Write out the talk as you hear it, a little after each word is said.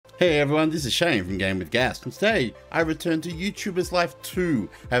Hey everyone, this is Shane from Game with Gas, and today I returned to YouTuber's Life 2.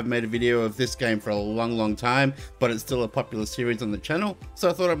 I haven't made a video of this game for a long time, but it's still a popular series on the channel, so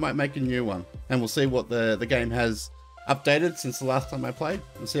I thought I might make a new one. And we'll see what the game has updated since the last time I played,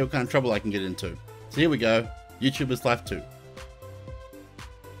 and see what kind of trouble I can get into. So here we go, YouTuber's Life 2.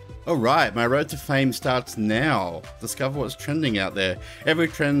 Alright, my road to fame starts now. Discover what's trending out there. Every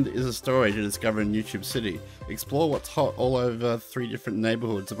trend is a story to discover in NewTube City. Explore what's hot all over 3 different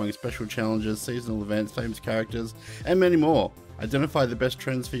neighborhoods among special challenges, seasonal events, famous characters, and many more. Identify the best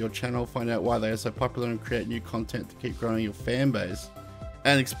trends for your channel, find out why they are so popular, and create new content to keep growing your fan base.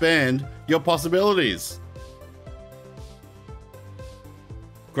 And expand your possibilities.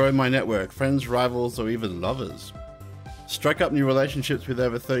 Grow my network, friends, rivals, or even lovers. Strike up new relationships with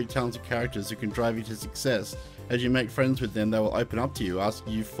over 30 talented characters who can drive you to success. As you make friends with them, they will open up to you, ask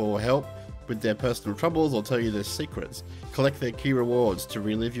you for help with their personal troubles, or tell you their secrets. Collect their key rewards to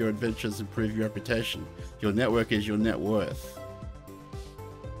relive your adventures and prove your reputation. Your network is your net worth.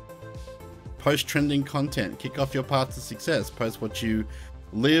 Post trending content. Kick off your path to success. Post what you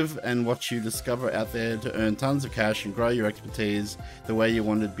live and what you discover out there to earn tons of cash and grow your expertise the way you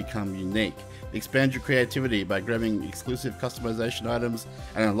want to become unique. Expand your creativity by grabbing exclusive customization items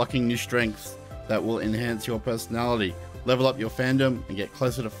and unlocking new strengths that will enhance your personality. Level up your fandom and get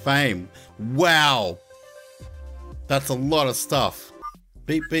closer to fame. Wow! That's a lot of stuff.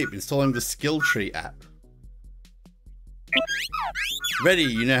 Beep beep, installing the skill tree app. Ready,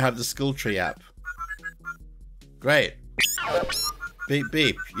 you now have the skill tree app. Great. Beep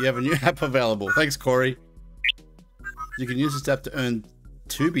beep, you have a new app available. Thanks, Corey. You can use this app to earn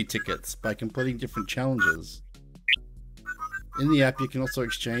TubiTickets by completing different challenges. In the app, you can also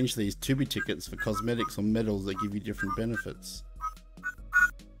exchange these TubiTickets for cosmetics or medals that give you different benefits.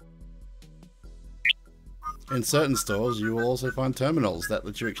 In certain stores, you will also find terminals that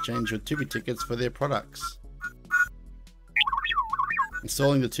let you exchange your TubiTickets for their products.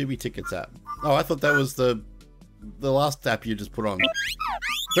 Installing the TubiTickets app. Oh, I thought that was the last app you just put on.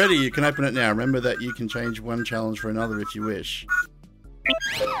 Ready, you can open it now. Remember that you can change one challenge for another if you wish.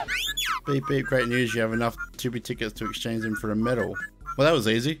 Beep beep, great news, you have enough TubiTickets to exchange them for a medal. Well, that was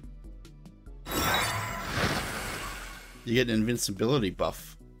easy. You get an invincibility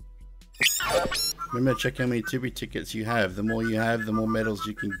buff. Remember to check how many TubiTickets you have. The more you have, the more medals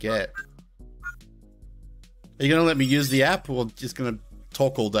you can get. Are you gonna let me use the app, or just gonna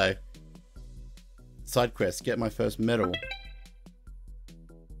talk all day? Side quest, get my first medal.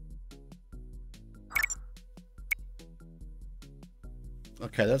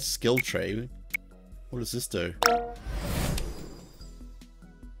 Okay, that's skill tree. What does this do?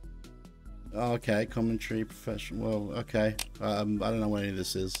 Okay, commentary, professional. Well, okay. I don't know what any of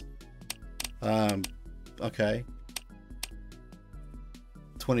this is. Okay.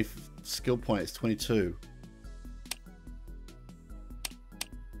 20 skill points, 22.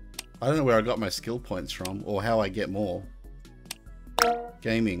 I don't know where I got my skill points from, or how I get more.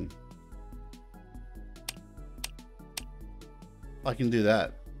 Gaming. I can do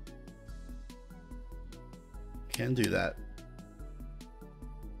that. Can do that.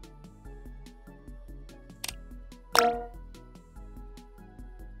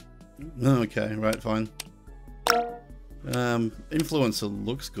 Okay, right, fine. Influencer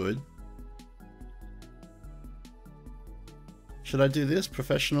looks good. Should I do this?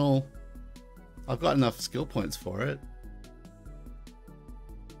 Professional. I've got enough skill points for it.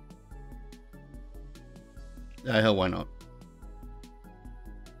 Yeah, hell, why not?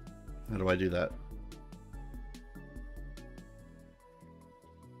 How do I do that?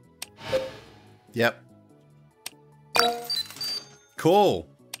 Yep. Cool.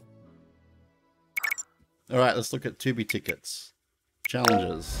 Alright, let's look at TubiTickets.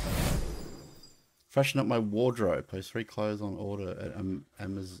 Challenges. Freshen up my wardrobe. Post 3 clothes on order at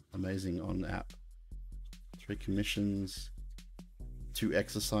Amazing on app. 3 commissions. 2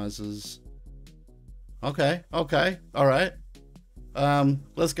 exercises. Okay, okay, alright.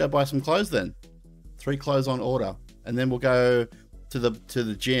 Let's go buy some clothes then. 3 clothes on order, and then we'll go to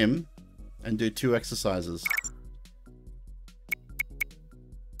the gym and do 2 exercises.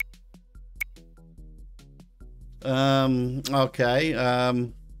 Okay. I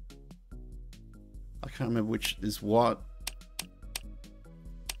can't remember which is what.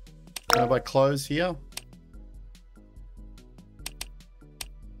 Can I buy clothes here?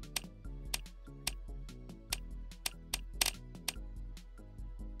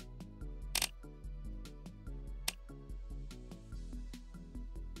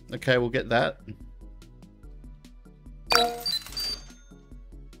 Okay, we'll get that.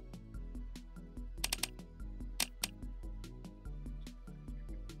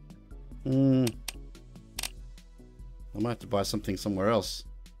 I might have to buy something somewhere else.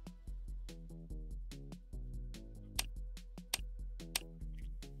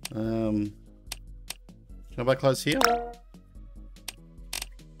 Can I buy clothes here?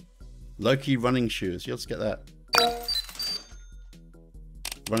 Loki running shoes. Yeah, let's get that.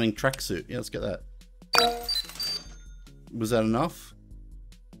 Running tracksuit. Yeah, let's get that. Was that enough?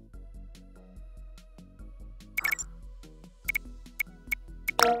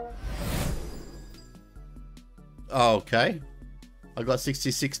 Oh, okay. I got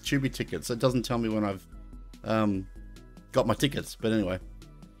 66 TubiTickets. It doesn't tell me when I've got my tickets, but anyway.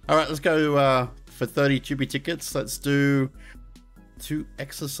 Alright, let's go for 30 TubiTickets. Let's do 2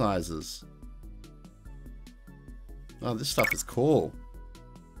 exercises. Oh, this stuff is cool.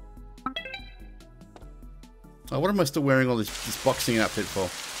 Oh, what am I still wearing all this boxing outfit for?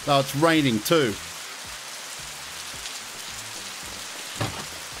 Oh, it's raining too.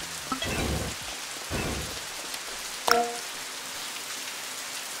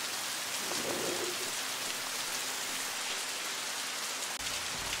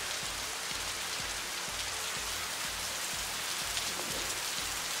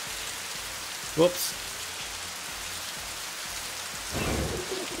 Whoops.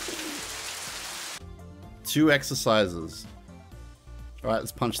 Two exercises. All right,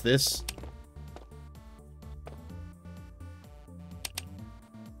 let's punch this.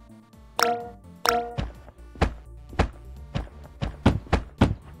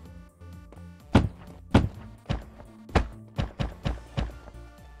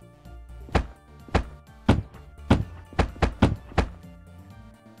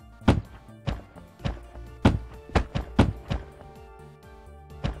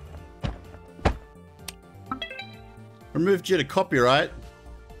 Removed due to copyright.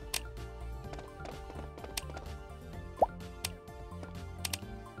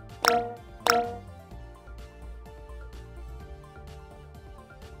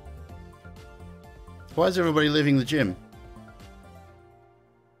 Why is everybody leaving the gym?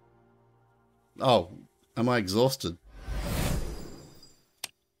 Oh, am I exhausted?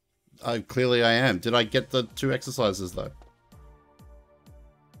 Oh, clearly I am. Did I get the 2 exercises though?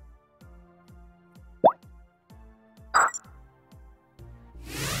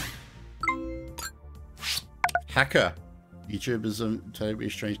 Hacker. YouTube is a totally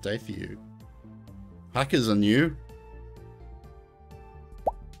strange day for you. Hackers are new.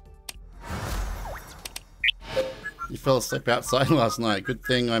 You fell asleep outside last night. Good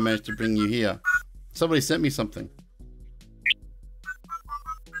thing I managed to bring you here. Somebody sent me something.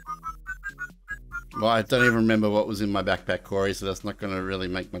 Well, I don't even remember what was in my backpack, Corey, so that's not going to really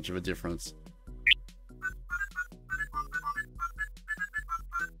make much of a difference.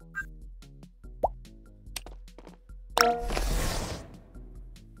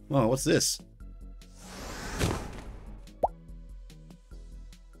 Whoa, what's this?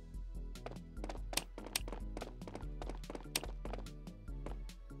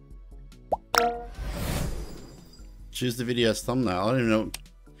 Choose the video's thumbnail. I don't even know.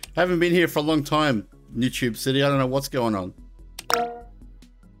 I haven't been here for a long time, NewTube City. I don't know what's going on.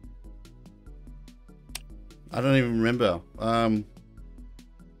 I don't even remember. I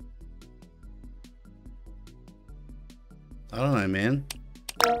don't know, man.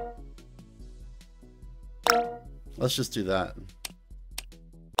 Let's just do that.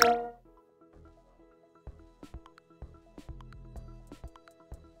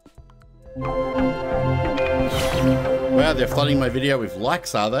 Wow, they're flooding my video with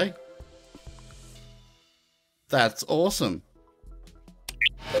likes, are they? That's awesome.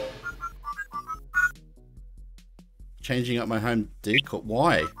 Changing up my home decor.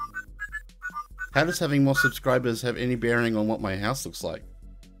 Why? How does having more subscribers have any bearing on what my house looks like?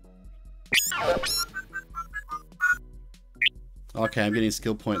 Okay, I'm getting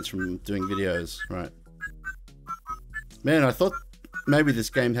skill points from doing videos. Right. Man, I thought maybe this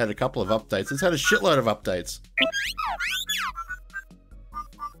game had a couple of updates. It's had a shitload of updates.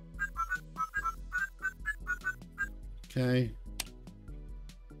 Okay.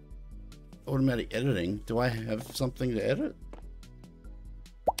 Automatic editing. Do I have something to edit?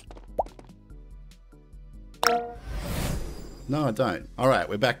 No, I don't. All right,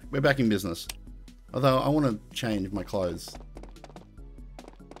 we're back. We're back in business. Although I want to change my clothes.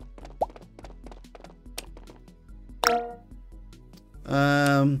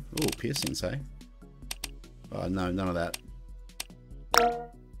 Oh, piercings, hey? Oh, no, none of that.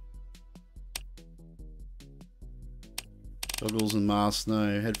 Goggles and masks,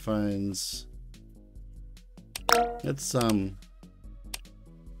 no. Headphones. Let's, give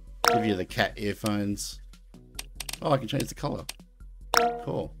you the cat earphones. Oh, I can change the color.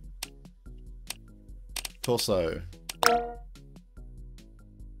 Cool. Torso.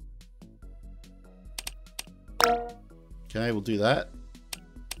 Okay, we'll do that.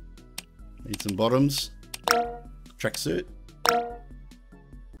 Need some bottoms. Tracksuit.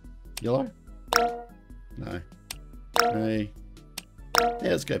 Yellow? No. Okay. Yeah,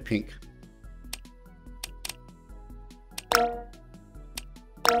 let's go pink.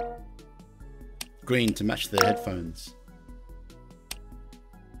 Green to match their headphones.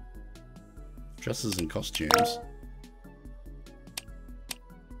 Dresses and costumes.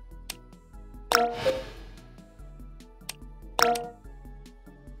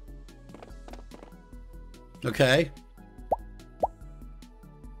 Okay.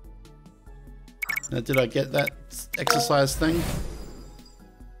 Now, did I get that exercise thing?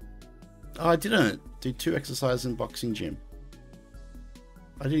 Oh, I didn't. Do 2 exercise in boxing gym.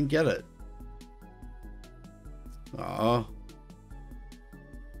 I didn't get it. Oh.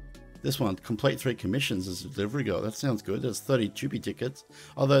 This one, complete 3 commissions as a delivery girl. That sounds good. There's 30 TubiTickets.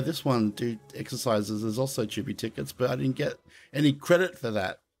 Although this one, do exercises, is also TubiTickets, but I didn't get any credit for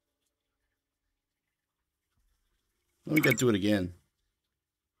that. Let me go do it again.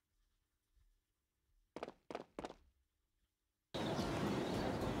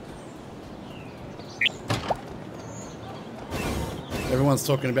 Everyone's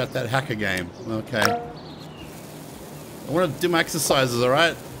talking about that hacker game. Okay. I want to do my exercises,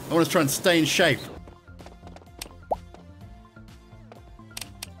 alright? I want to try and stay in shape.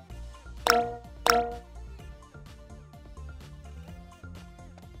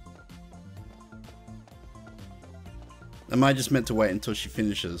 Am I just meant to wait until she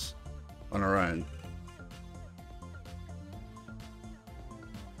finishes on her own?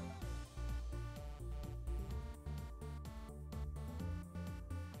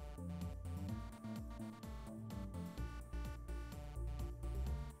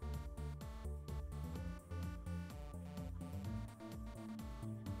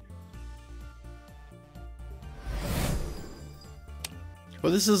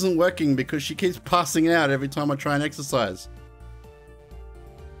 Well, this isn't working because she keeps passing out every time I try and exercise.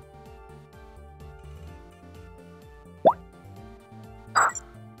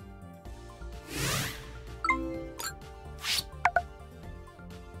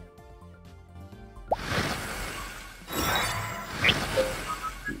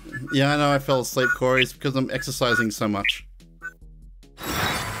 Yeah, I know I fell asleep, Corey. It's because I'm exercising so much.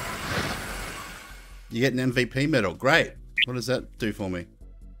 You get an MVP medal. Great. What does that do for me?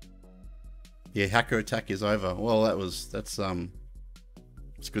 Yeah, hacker attack is over. Well, that's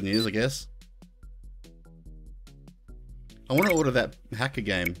good news, I guess. I want to order that hacker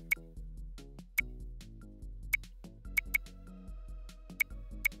game.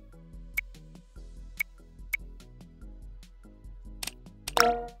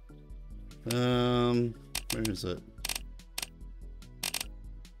 Where is it?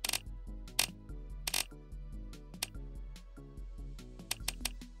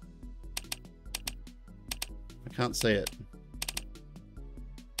 I can't see it.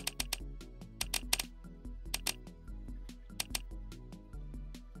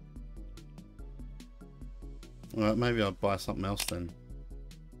 Alright, maybe I'll buy something else then.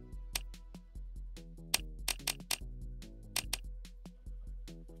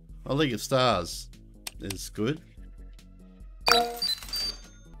 Oh, League of Stars is good.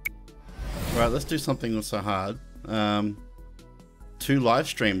 Right, let's do something not so hard. 2 live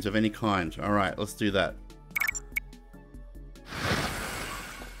streams of any kind. Alright, let's do that.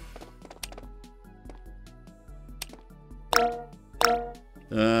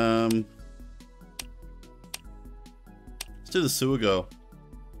 Let's do the sewer girl.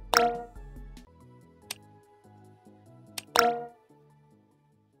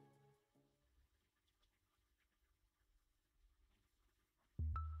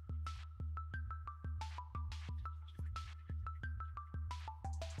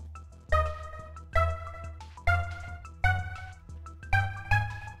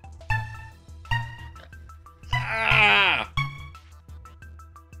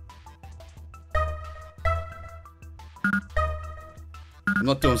 I'm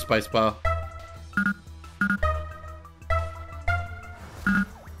not doing spacebar.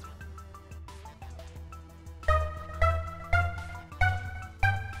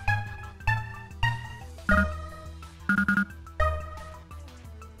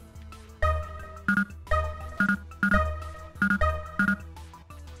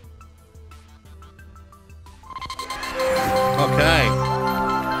 Okay.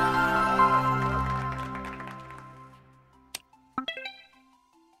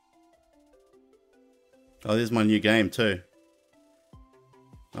 Oh, this is my new game too.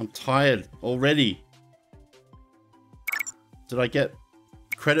 I'm tired already. Did I get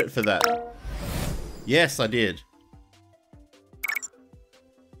credit for that? Yes, I did.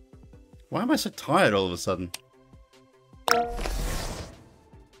 Why am I so tired all of a sudden?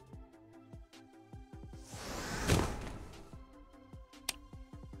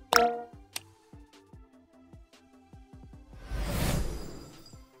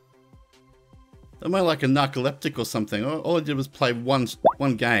 Am I like a narcoleptic or something? All I did was play one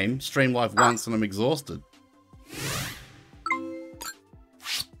game, stream live once, and I'm exhausted.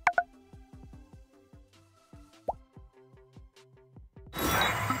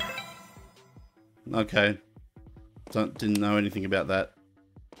 Okay. Didn't know anything about that.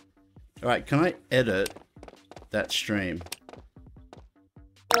 Alright, can I edit that stream?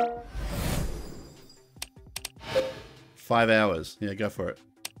 5 hours. Yeah, go for it.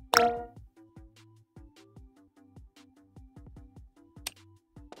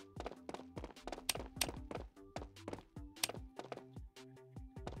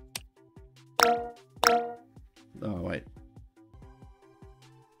 Oh, wait.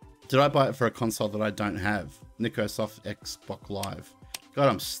 Did I buy it for a console that I don't have? Microsoft Xbox Live. God,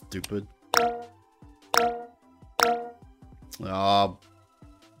 I'm stupid. Oh,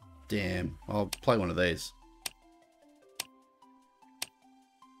 damn. I'll play one of these.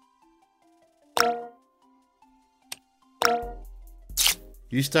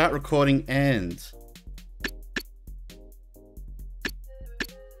 You start recording and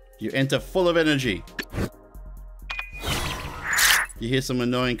you enter full of energy. You hear some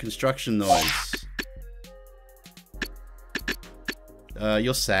annoying construction noise.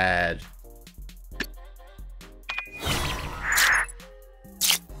 You're sad.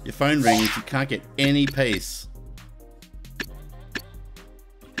 Your phone rings, you can't get any peace.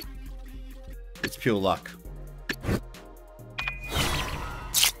 It's pure luck.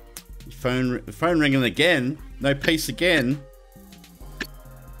 Your phone ringing again, no peace again.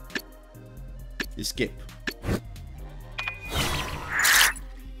 You skip.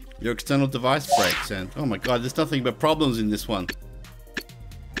 Your external device breaks and oh my god, there's nothing but problems in this one.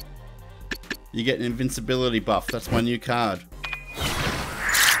 You get an invincibility buff, that's my new card.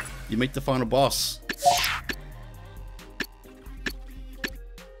 You meet the final boss.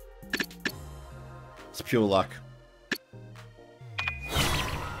 It's pure luck.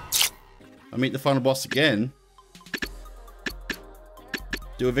 I meet the final boss again.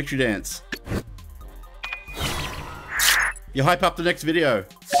 Do a victory dance. You hype up the next video.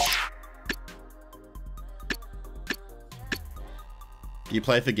 You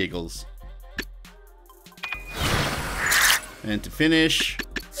play for giggles. And to finish,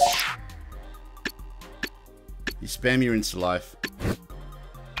 you spam your Insta life.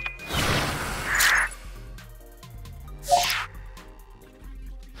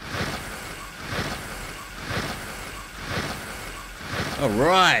 All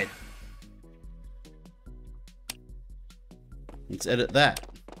right. Let's edit that.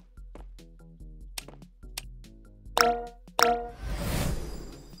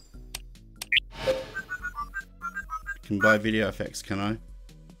 Can buy video effects, can I?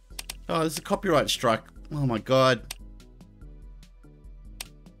 Oh, there's a copyright strike. Oh my god.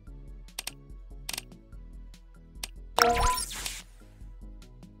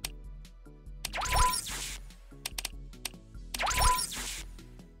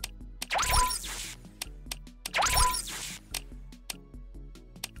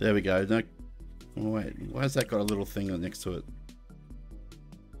 There we go. No, oh wait, why has that got a little thing next to it?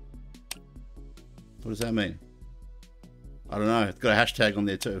 What does that mean? I don't know. It's got a hashtag on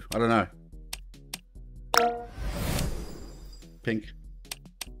there too. I don't know. Pink.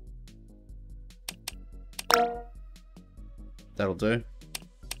 That'll do.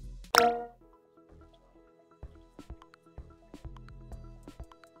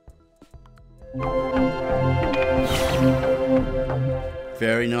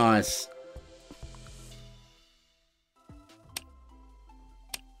 Very nice.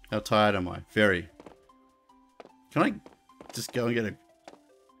 How tired am I? Very. Can I just go and get a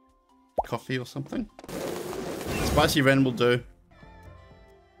coffee or something? Spicy Ren will do.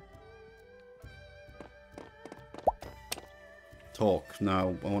 Talk.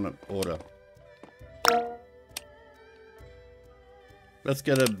 No, I want to order. Let's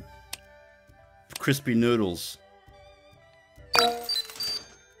get a crispy noodles.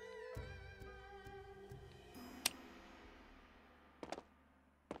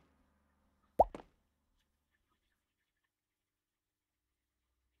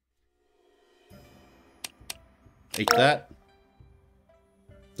 Eat that.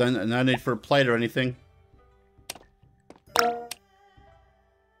 No need for a plate or anything.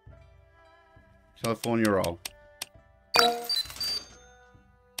 California roll.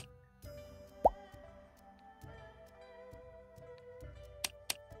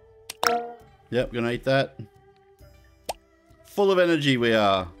 Yep, gonna eat that. Full of energy we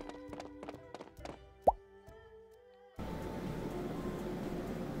are.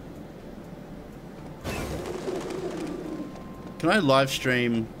 Can I live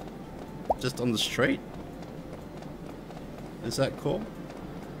stream just on the street? Is that cool?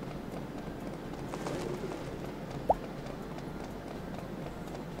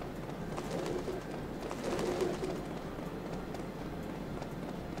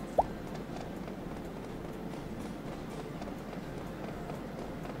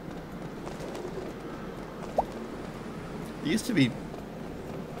 There used to be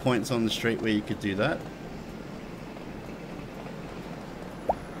points on the street where you could do that.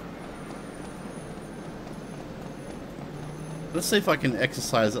 Let's see if I can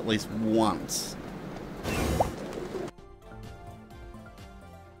exercise at least once.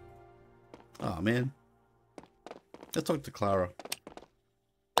 Oh man. Let's talk to Clara.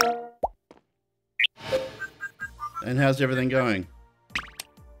 And how's everything going?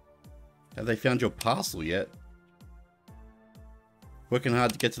 Have they found your parcel yet? Working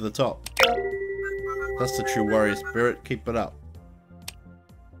hard to get to the top. That's the true warrior spirit. Keep it up.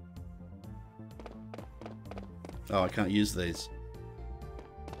 Oh, I can't use these.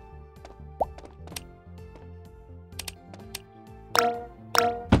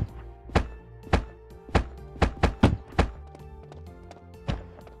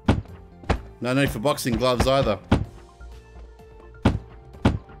 No need for boxing gloves either.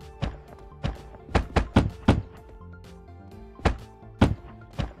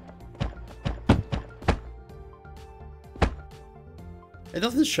 It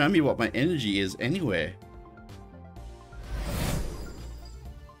doesn't show me what my energy is anywhere.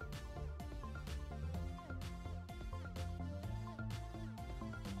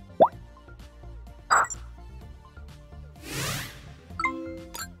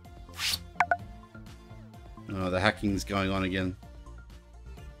 Oh, the hacking's going on again.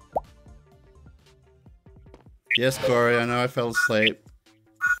 Yes, Corey, I know I fell asleep.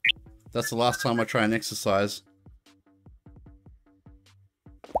 That's the last time I try and exercise.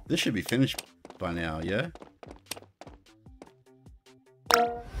 This should be finished by now, yeah?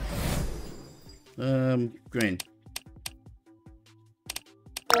 Green.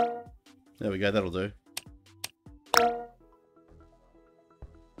 There we go, that'll do.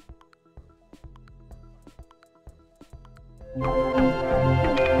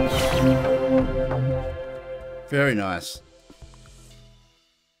 Very nice.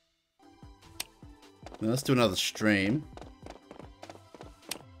 Now let's do another stream.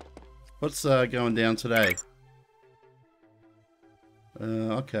 What's going down today?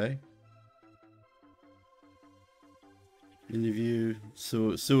 Okay. Interview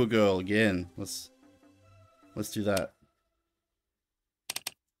sewer girl again. Let's do that.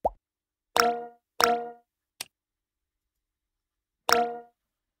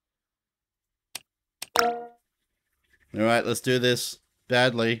 All right, let's do this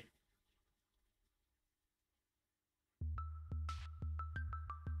badly.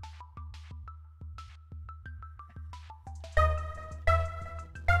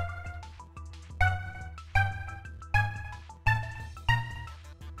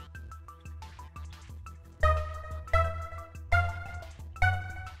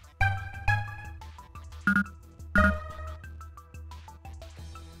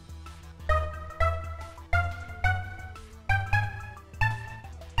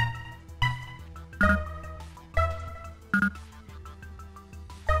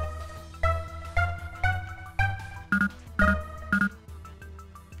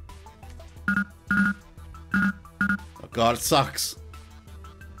 God, it sucks.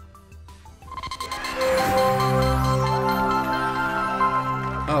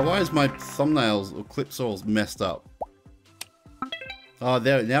 Oh, why is my thumbnails or clips all messed up? Oh,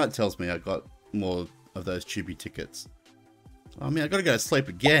 there, now it tells me I got more of those TubiTickets. Oh man, I gotta go to sleep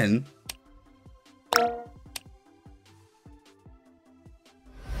again.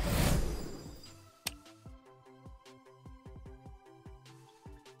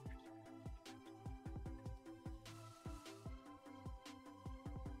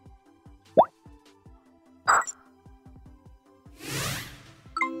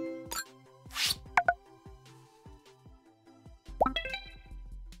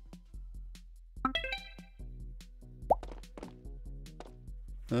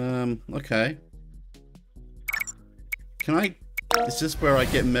 Okay. Can I... Is this where I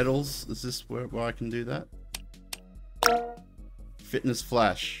get medals? Is this where I can do that? Fitness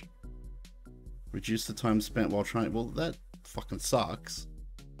flash. Reduce the time spent while trying... Well, that fucking sucks.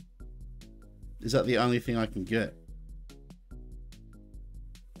 Is that the only thing I can get?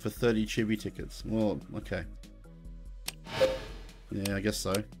 for 30 TubiTickets. Well, okay. Yeah, I guess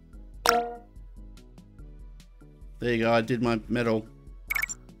so. There you go, I did my medal.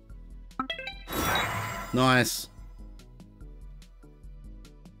 Nice.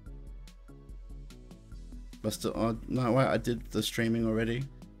 Oh, no, wait, I did the streaming already.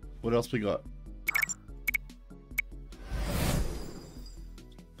 What else we got?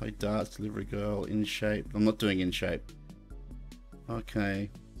 Play darts, delivery girl, in shape. I'm not doing in shape. Okay.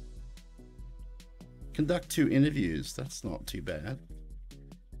 Conduct 2 interviews. That's not too bad.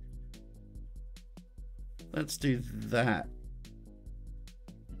 Let's do that.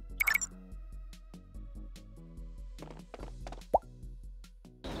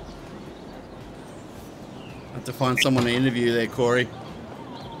 I have to find someone to interview there, Corey.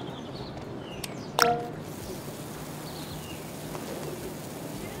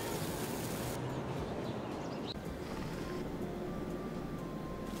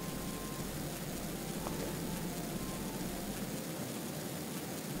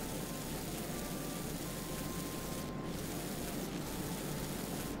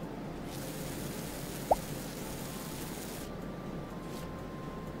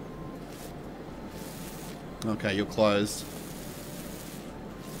 Okay, you're closed.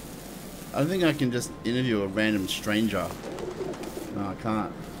 I don't think I can just interview a random stranger. No, I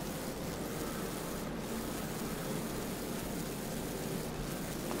can't.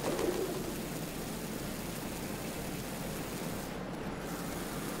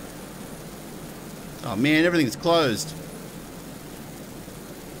 Oh man, everything's closed.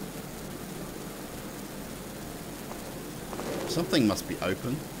 Something must be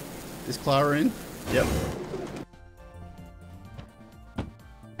open. Is Clara in? Yep.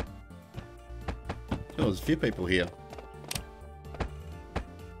 Oh, there's a few people here.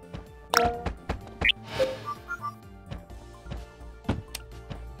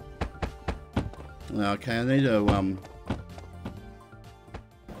 Okay, I need to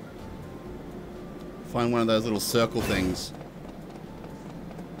find one of those little circle things.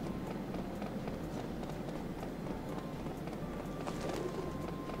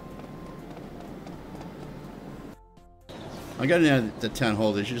 I go down to the town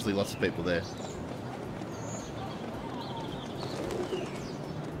hall, there's usually lots of people there.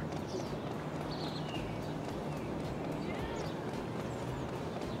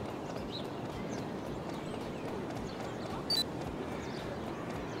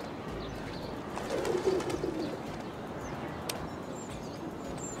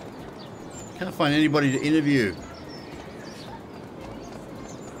 Can't find anybody to interview.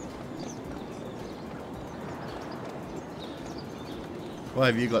 Why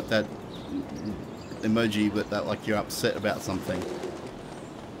have you got that emoji with that like you're upset about something?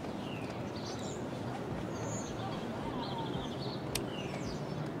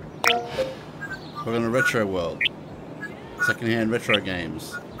 We're in a retro world. Secondhand retro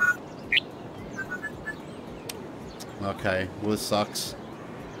games. Okay, well this sucks.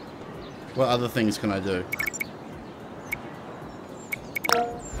 What other things can I do?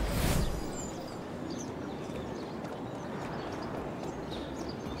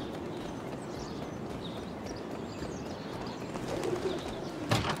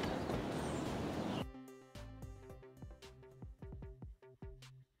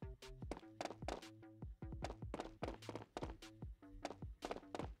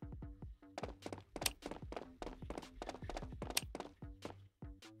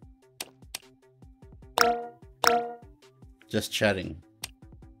 Just chatting.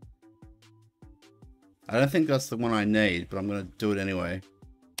 I don't think that's the one I need, but I'm gonna do it anyway.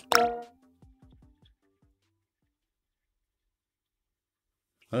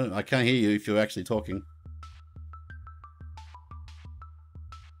 I can't hear you if you're actually talking.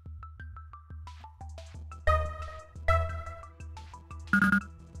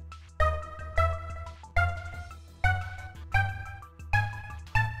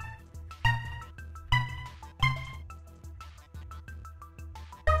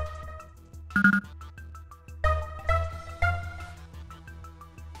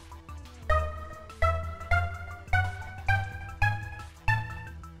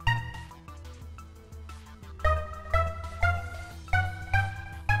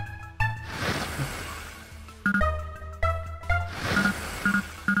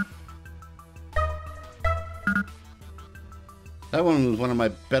 That one was one of my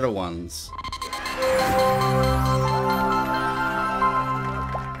better ones.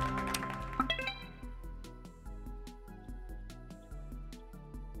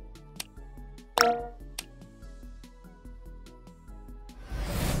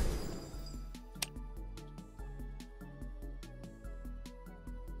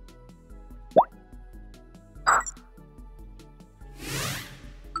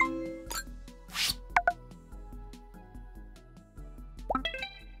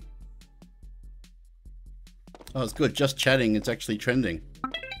 Oh, it's good. Just chatting, it's actually trending.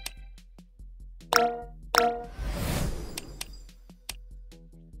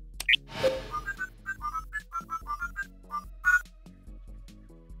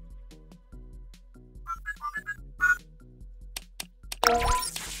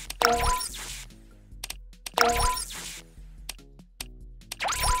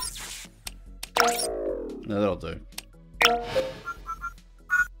 No, that'll do.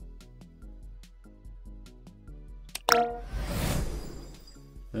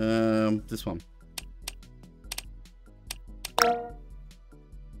 This one.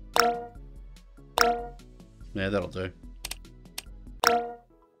 Yeah, that'll do.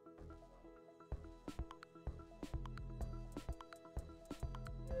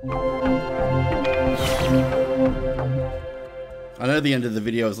 I know the end of the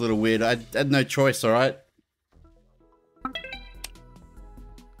video is a little weird. I had no choice, alright?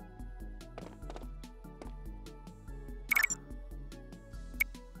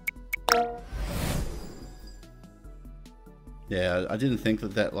 Yeah, I didn't think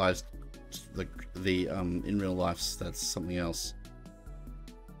that that lives the in real life. That's something else.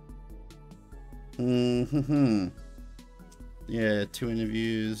 Yeah, 2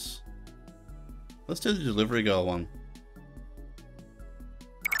 interviews. Let's do the delivery girl one.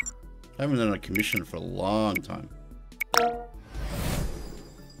 I haven't done a commission for a long time.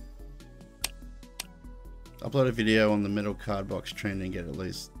 Upload a video on the metal card box trend and get at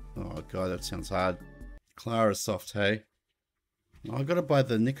least. Oh god, that sounds hard. Clara Soft, hey. Oh, I gotta buy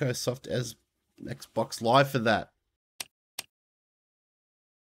the Nico Soft as Xbox Live for that.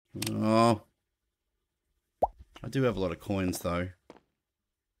 Oh. I do have a lot of coins though.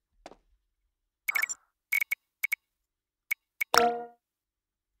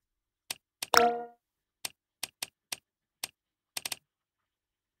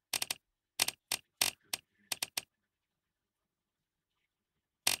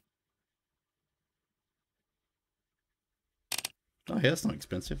 Oh yeah, that's not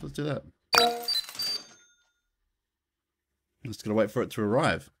expensive. Let's do that. Just gotta wait for it to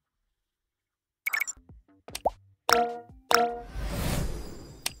arrive.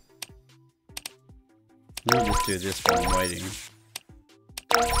 Let me just do this while I'm waiting.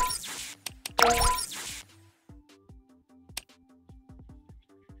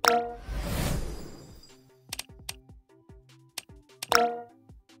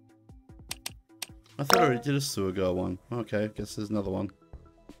 I thought I already did a sewer girl one. Okay, I guess there's another one.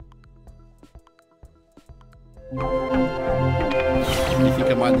 You think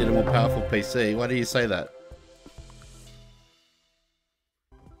I might need a more powerful PC? Why do you say that?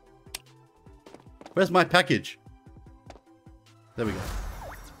 Where's my package? There we go.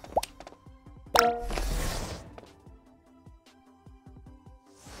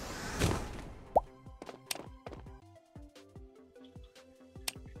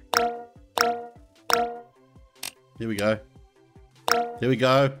 Here we go. Here we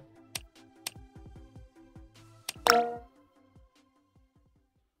go.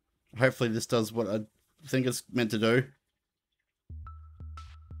 Hopefully this does what I think it's meant to do.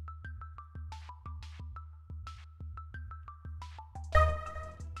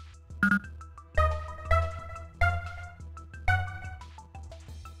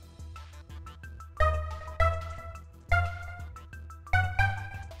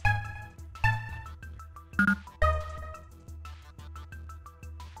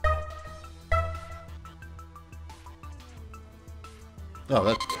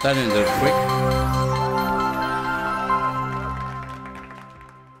 Oh, that ended quick.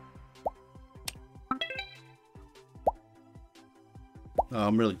 Oh,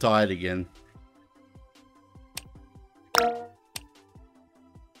 I'm really tired again.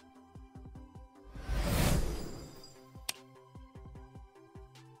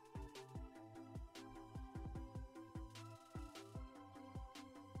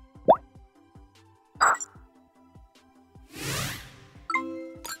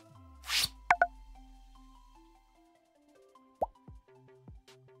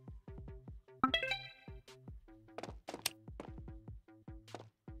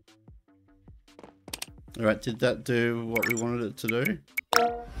 Alright, did that do what we wanted it to do?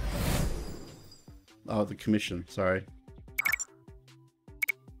 Oh, the commission, sorry.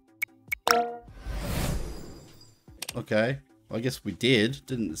 Okay, well, I guess we did.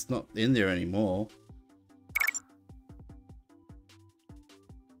 It's not in there anymore.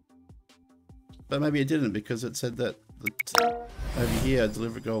 But maybe it didn't because it said that over here,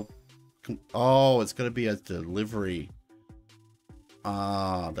 delivery girl. Oh, it's got to be a delivery.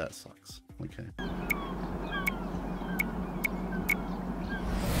 Ah, that sucks. Okay.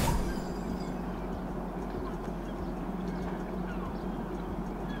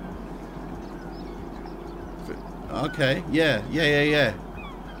 Okay, yeah.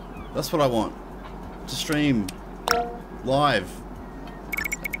 That's what I want. To stream live.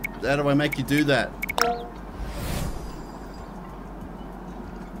 How do I make you do that?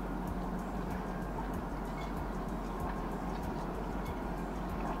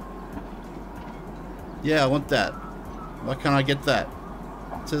 Yeah, I want that. Why can't I get that?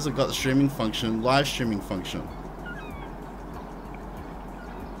 It says I've got the streaming function, live streaming function.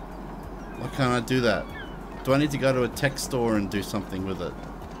 Why can't I do that? Do I need to go to a tech store and do something with it?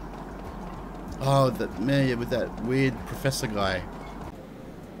 Oh, that man with that weird professor guy.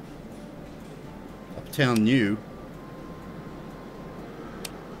 Uptown New.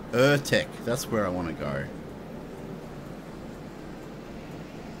 Tech, that's where I want to go.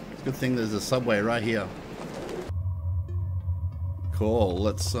 It's a good thing there's a subway right here. Cool,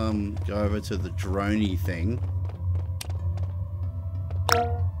 let's go over to the droney thing.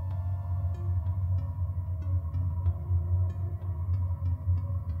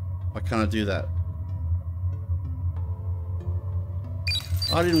 Why can't I do that?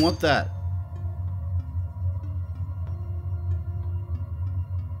 I didn't want that.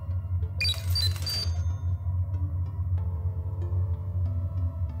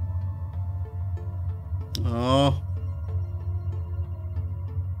 Oh.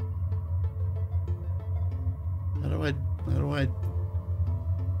 How do I?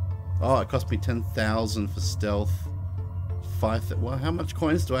 Oh, it cost me 10,000 for stealth. Well, how much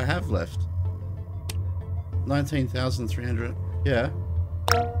coins do I have left? 19,300. Yeah.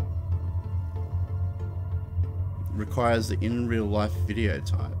 Requires the in real life video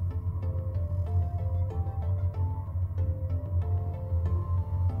type.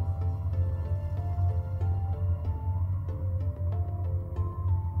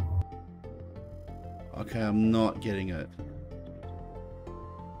 Okay, I'm not getting it.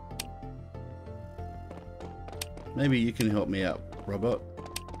 Maybe you can help me out, Robert.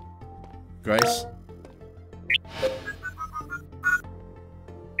 Grace?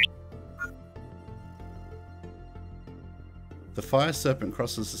 The fire serpent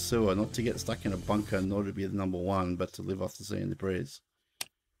crosses the sewer, not to get stuck in a bunker, nor to be the number one, but to live off the sea and the breeze.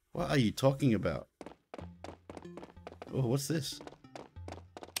 What are you talking about? Oh, what's this?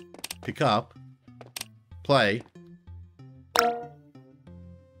 Pick up. Play.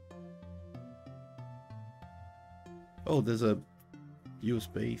 Oh, there's a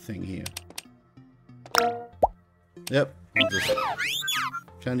USB thing here. Yep. I'll just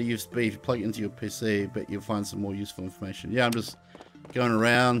turn the USB, if you plug it into your PC, but you'll find some more useful information. Yeah, I'm just going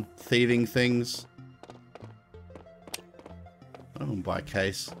around, thieving things. I don't want to buy a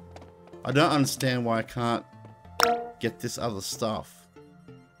case. I don't understand why I can't get this other stuff.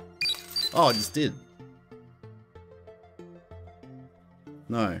 Oh, I just did.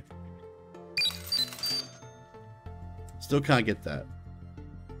 No. Still can't get that.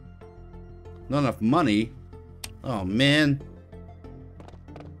 Not enough money. Oh, man.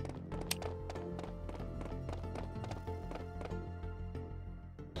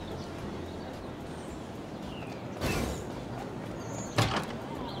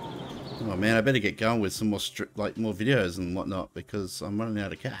 Oh, man, I better get going with some more more videos and whatnot because I'm running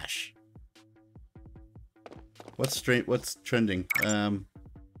out of cash. What's trending?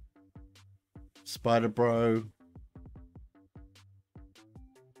 Spider Bro.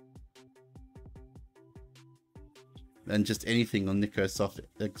 And just anything on Nicosoft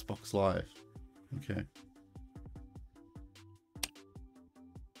Xbox Live. Okay.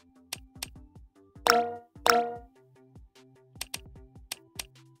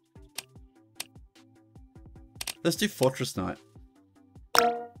 Let's do Fortress Night.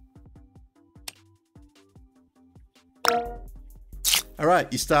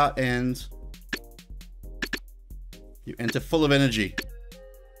 Alright, you start and you enter full of energy.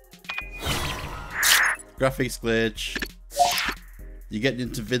 Graphics glitch. You get an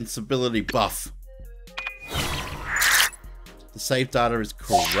invincibility buff. The save data is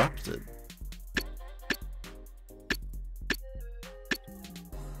corrupted.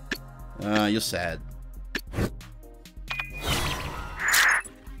 You're sad.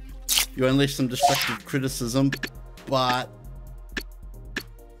 You unleash some destructive criticism, but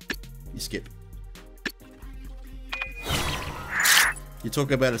you skip. You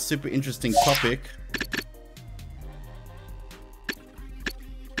talk about a super interesting topic.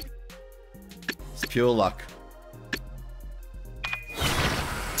 It's pure luck.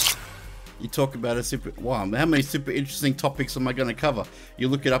 You talk about a super... Wow, how many super interesting topics am I going to cover? You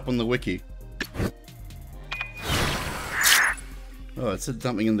look it up on the wiki. Oh, it said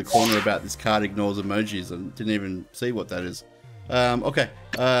something in the corner about this card ignores emojis. I didn't even see what that is. Okay.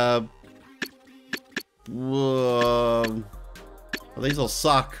 Whoa. Well, these all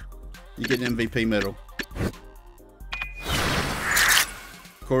suck. You get an MVP medal.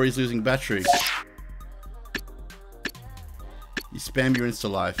 Corey's losing battery. You spam your Insta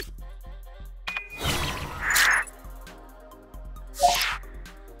life.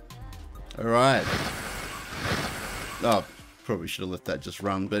 Alright. Oh, probably should have let that just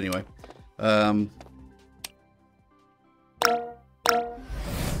run, but anyway.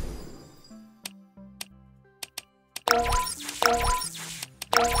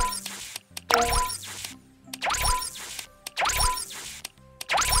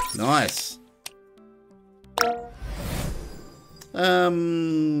 Nice.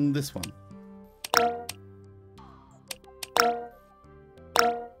 This one.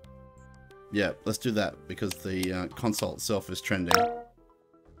 Yeah, let's do that because the console itself is trending.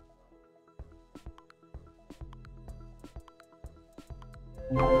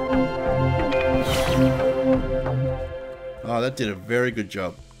 Oh, that did a very good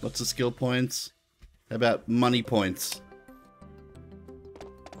job. Lots of skill points. How about money points?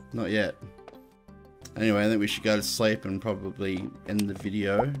 Not yet. Anyway, I think we should go to sleep and probably end the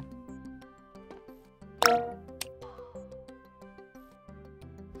video.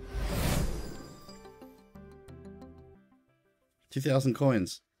 $2,000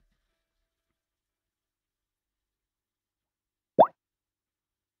 coins.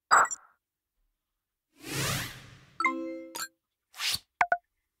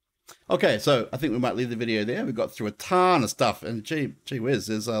 Okay, so I think we might leave the video there. We got through a ton of stuff, and gee whiz,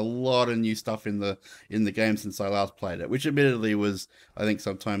 there's a lot of new stuff in the game since I last played it, which admittedly was, I think,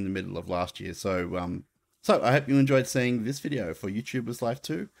 sometime in the middle of last year. So, I hope you enjoyed seeing this video for YouTubers Life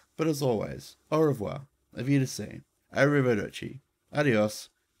 2. But as always, au revoir, auf Wiedersehen, arrivederci, adios,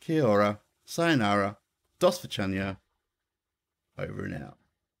 kia ora, sayonara, dos vichanya, over and out.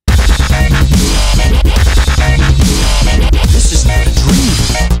 This is not a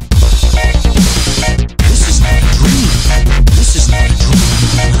dream.